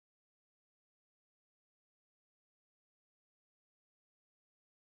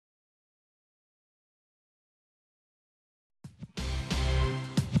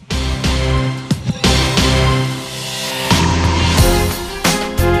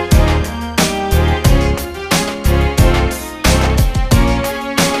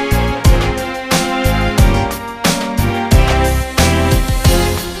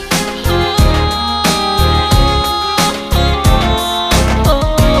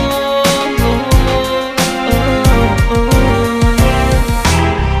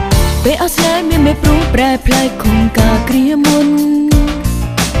ផ្លែខុំកាគ្រាមុន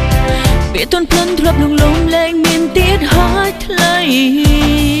ពាក្យទន់ភ្លន់ធ្លាប់លងលំលែងមានទៀតហើយថ្លៃ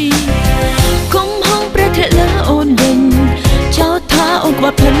គុំហងប្រធាលើអូនវិញចោទថាអូនក្ប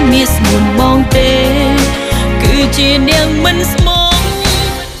ត់ភ្លិនមានស្មួនបងទេគឺជានាងមិនស្មង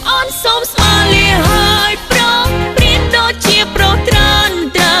អូនសូមស្មាលាហើយប្រងព្រៀនដូចជាប្រុសត្រាន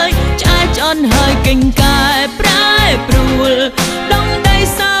ត្រើយឆ្អែតឆ្អន់ហើយកេងកែប្រែប្រួលដងដី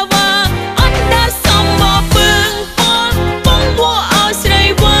សាវ៉ាអត់ដែលសមមកពឹងពលបងវល់ឲ្យស្រី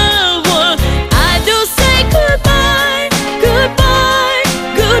វល់វល់ I do say goodbye goodbye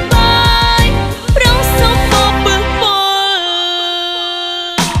goodbye ប្រងសមមកពឹងពល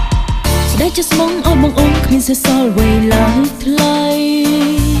ស្ដីជាស្មងឲ្យបងអូនគ្មានសេះសល់អ្វីឡើយថ្លៃ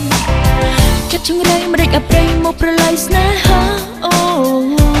ចិត្តចង្រៃម្ដេចអប្រេងមកប្រឡាយស្នេហាអូ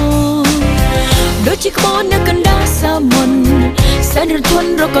ដូចជាក្បូននៅកណ្ដាលសាមុនសែនរន្ធន់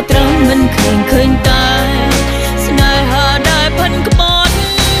រកក៏ត្រង់មិនឃើញតែស្នេហាដែលផិនក្បត់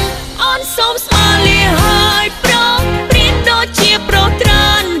អូនសូមស្មាលាហើយប្រងព្រៀនដូចជាប្រុសត្រា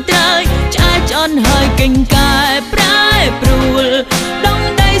នត្រើយឆ្អែតឆ្អន់ហើយកេងកែប្រែប្រួលដង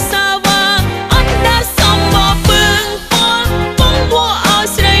ដីសាវ៉ាអត់ដែលសមមកពឹងពលបងវល់ឲ្យ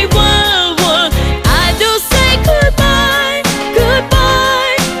ស្រីវល់វល់ I do say goodbye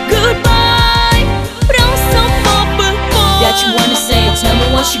goodbye goodbye ប្រងសមមកពឹងពល That you wanna say, tell me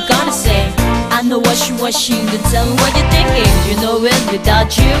what you gonna say. I know what you watching, then tell me what you're thinking. You know it, without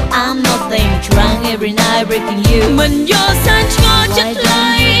you, I'm nothing. Trying every night, breaking you. មិនយកសាច់ឆ្ងល់ចិត្ត